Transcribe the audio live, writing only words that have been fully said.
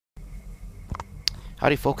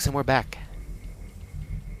Howdy, folks, and we're back.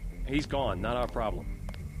 He's gone, not our problem.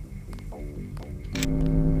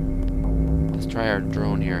 Let's try our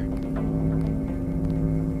drone here.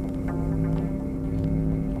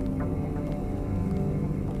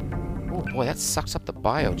 Oh boy, that sucks up the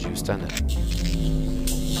bio juice, doesn't it?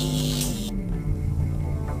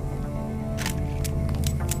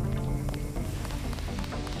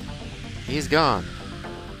 He's gone.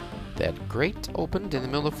 That grate opened in the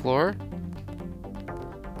middle of the floor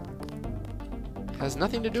has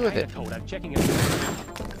nothing to do with it. I'm checking it.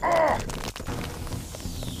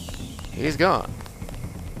 He's gone.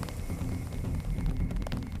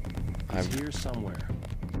 He's here somewhere.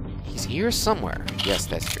 He's here somewhere. Yes,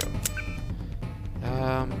 that's true.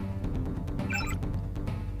 I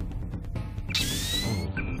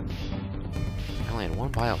only had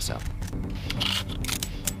one bio cell.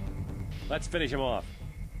 Let's finish him off.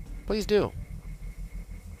 Please do.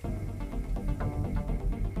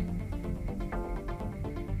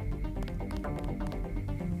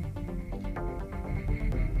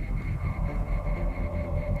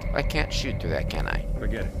 I can't shoot through that, can I?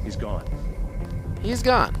 Forget it. He's gone. He's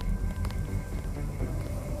gone.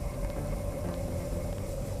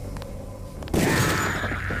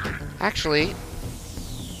 Actually...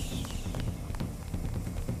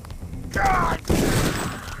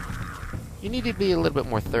 you need to be a little bit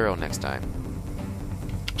more thorough next time.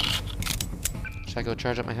 Should I go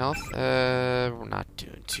charge up my health? We're not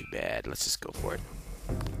doing too bad. Let's just go for it.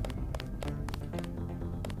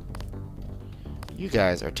 You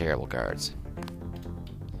guys are terrible guards.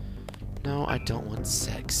 No, I don't want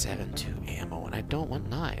Seg 7.2 ammo, and I don't want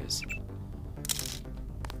knives.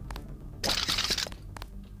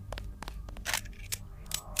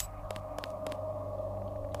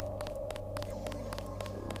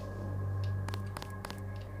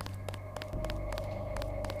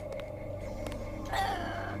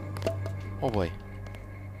 Oh boy.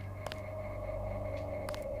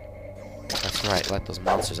 That's right, let those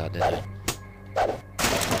monsters out, didn't you?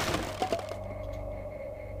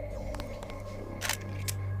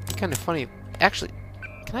 Kind of funny. Actually,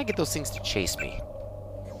 can I get those things to chase me?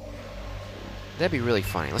 That'd be really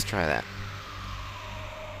funny. Let's try that.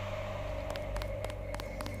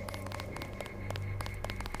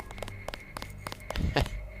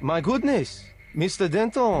 My goodness, Mr.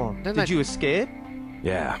 Denton, did you escape?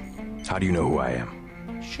 Yeah. How do you know who I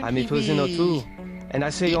am? I'm a prisoner too, and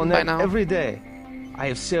I say your name now? every day. I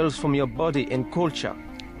have cells from your body and culture.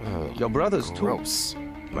 Oh, Your brothers too. gross.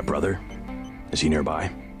 My brother? Is he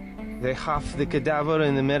nearby? They have the cadaver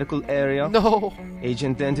in the medical area. No!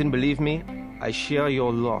 Agent Denton, believe me, I share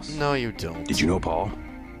your loss. No, you don't. Did you know Paul?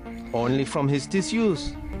 Only from his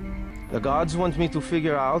disuse. The guards want me to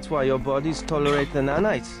figure out why your bodies tolerate the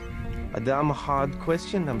nanites. A damn hard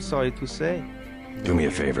question, I'm sorry to say. Do me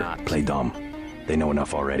a favor. not. Play dumb. They know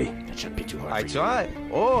enough already. It shouldn't be too hard I for you. try.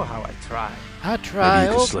 Oh, how I try. I try. Maybe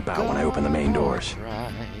you could oh slip out when I open the main doors.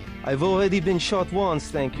 Try. I've already been shot once,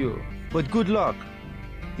 thank you. But good luck.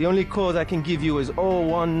 The only code I can give you is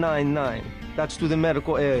 0199. That's to the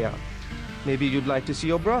medical area. Maybe you'd like to see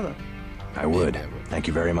your brother. I would. Thank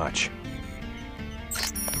you very much.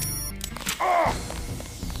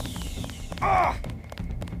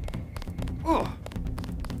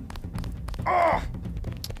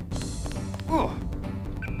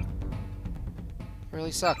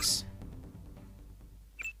 Really sucks.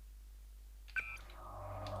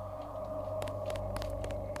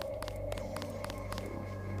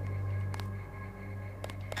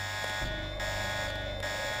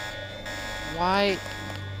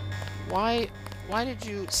 Why did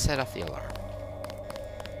you set off the alarm?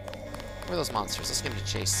 Where are those monsters? Let's get him to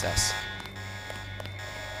chase us.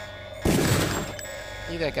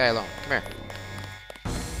 Leave that guy alone. Come here.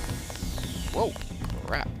 Whoa.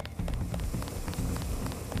 Crap.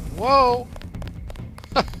 Whoa!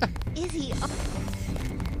 Izzy,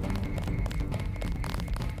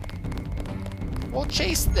 We'll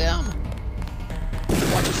chase them!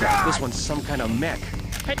 Watch yourself. This one's some kind of mech.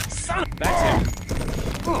 Hey, son of... That's it.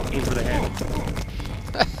 Aim for the head.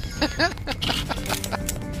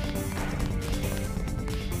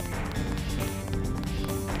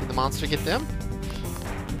 Did the monster get them?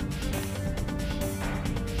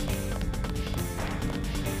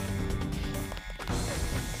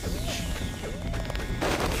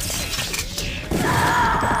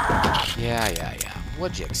 Yeah.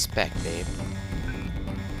 What'd you expect, babe?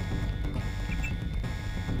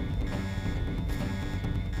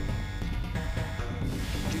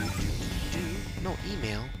 No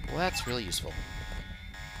email? Well, that's really useful.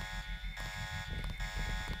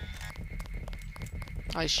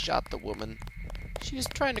 I shot the woman. She was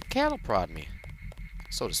trying to cattle prod me.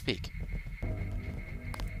 so to speak.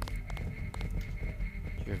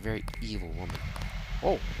 You're a very evil woman.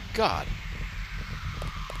 Oh, God.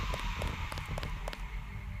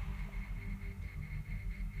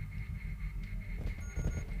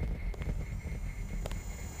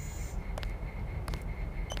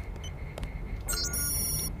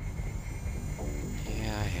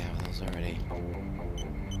 Yeah, I have those already.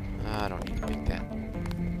 I don't need to pick that.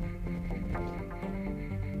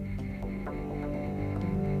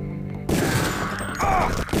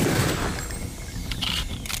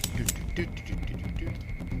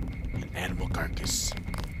 An animal carcass.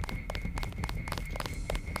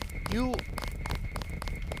 You...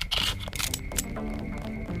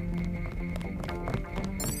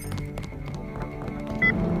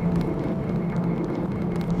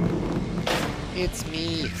 It's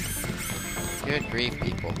me. Good grief,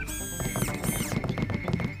 people.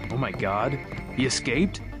 Oh my god. He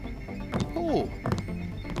escaped? Ooh.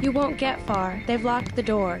 You won't get far. They've locked the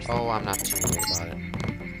doors. Oh, I'm not too worried about it.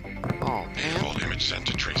 Oh, man. Default image sent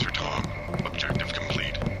to Tracer Tom. Objective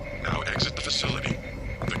complete. Now exit the facility.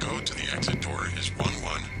 The code to the exit door is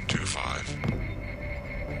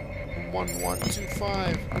 1125.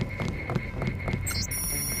 1125.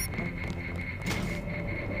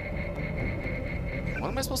 What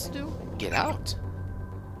am I supposed to do? Get out?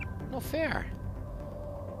 No fair.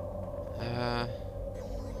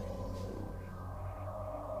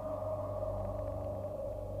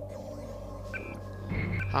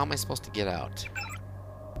 How am I supposed to get out?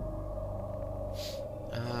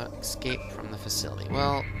 Escape from the facility.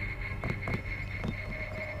 Well,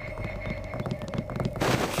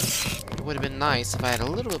 it would have been nice if I had a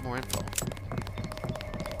little bit more info.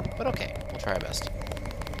 But okay, we'll try our best.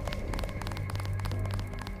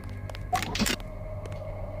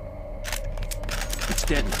 It's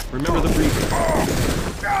Denton. Remember the briefing.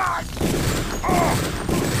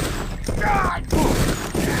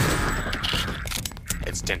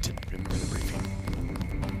 It's Denton. Remember the briefing.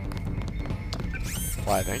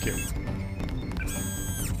 Why, thank you.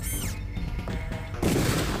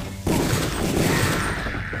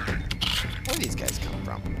 Where do these guys come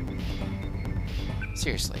from?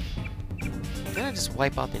 Seriously. Didn't I just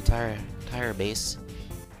wipe out the entire base?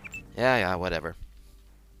 Yeah, whatever.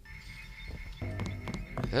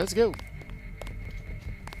 Let's go. What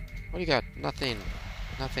do you got? Nothing.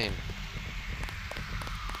 Nothing.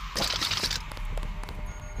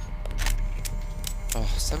 Oh,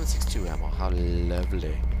 7.62 ammo. How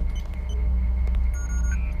lovely.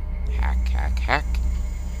 Hack, hack, hack.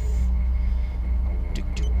 Do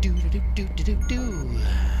do do do do do do do.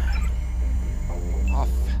 Off.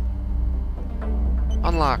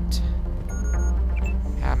 Unlocked.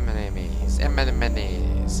 Enemies.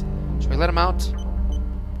 Enemies. Should we let them out?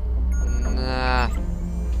 Nah.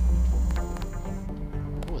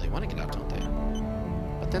 Oh, they want to get out, don't they?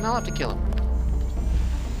 But then I'll have to kill them.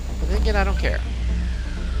 But then again, I don't care.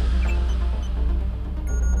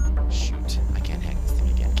 Shoot. I can't hack this thing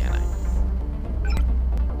again, can I?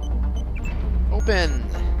 Open!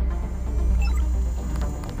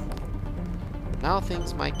 Now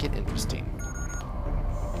things might get interesting.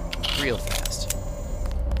 Real fast.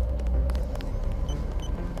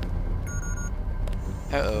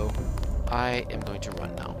 Uh-oh. I am going to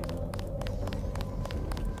run now.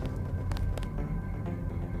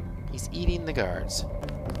 He's eating the guards.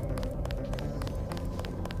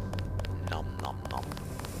 Nom nom nom.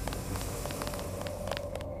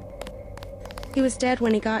 He was dead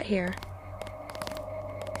when he got here.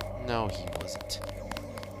 No, he wasn't.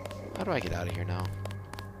 How do I get out of here now?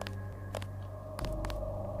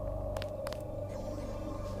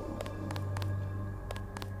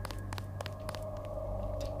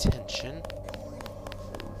 Detention.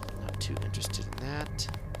 Not too interested in that.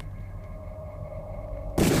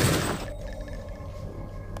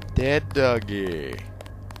 Dead doggy.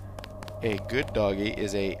 A good doggy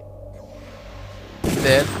is a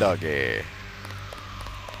dead doggy.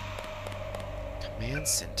 Command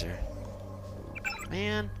center.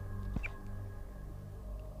 Man.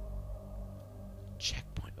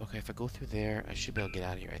 Checkpoint. Okay, if I go through there, I should be able to get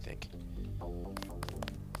out of here, I think.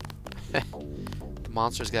 The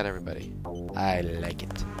monster's got everybody. I like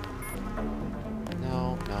it.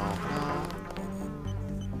 No, no, no.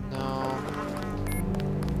 No.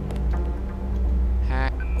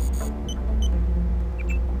 Hack.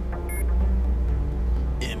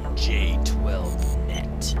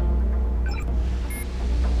 MJ12net.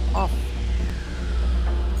 Off.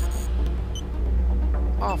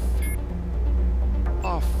 Off.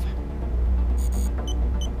 Off.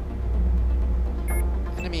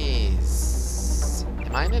 Enemies.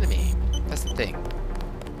 Am I an enemy? That's the thing.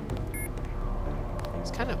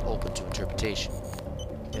 kind of open to interpretation.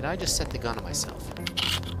 Did I just set the gun on myself?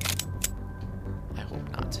 I hope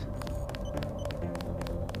not.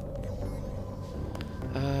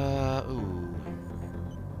 Ooh.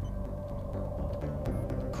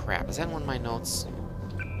 Crap, is that one of my notes?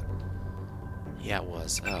 Yeah, it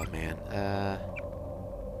was. Oh, man. Yeah.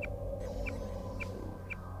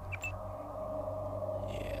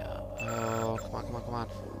 Oh, come on, come on, come on.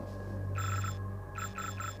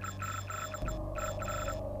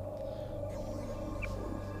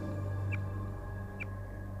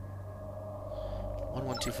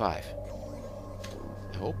 $1125.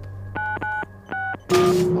 I hope.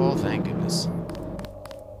 Oh, thank goodness. And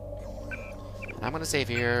I'm gonna save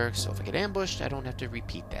here, so if I get ambushed, I don't have to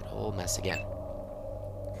repeat that whole mess again.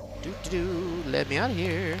 Let me out of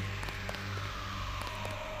here.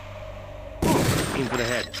 Aim for the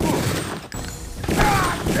head.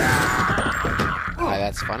 Why,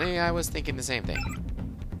 that's funny. I was thinking the same thing.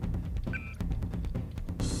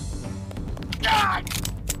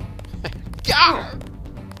 God!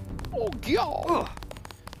 Oh, God!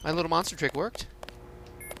 My little monster trick worked.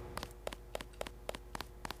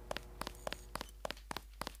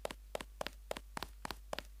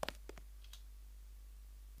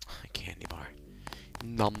 Candy bar.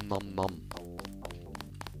 Nom nom nom.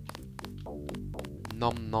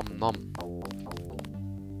 Nom nom nom.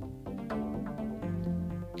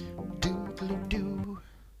 Doo-doo-doo.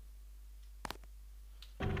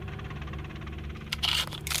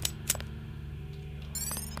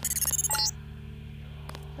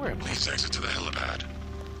 Where am I? Please exit to the helipad.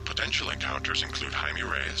 Potential encounters include Jaime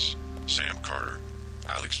Reyes, Sam Carter,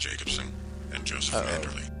 Alex Jacobson, and Joseph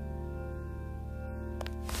Manderley.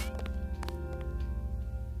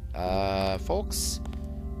 Folks,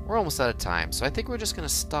 we're almost out of time, so I think we're just gonna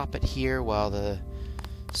stop it here while the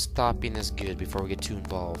stopping is good before we get too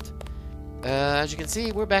involved. As you can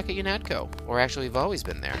see, we're back at UNATCO, or actually we've always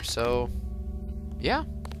been there, so yeah,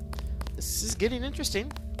 this is getting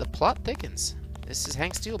interesting. The plot thickens. This is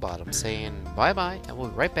Hank Steelbottom saying bye-bye, and we'll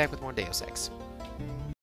be right back with more Deus Ex.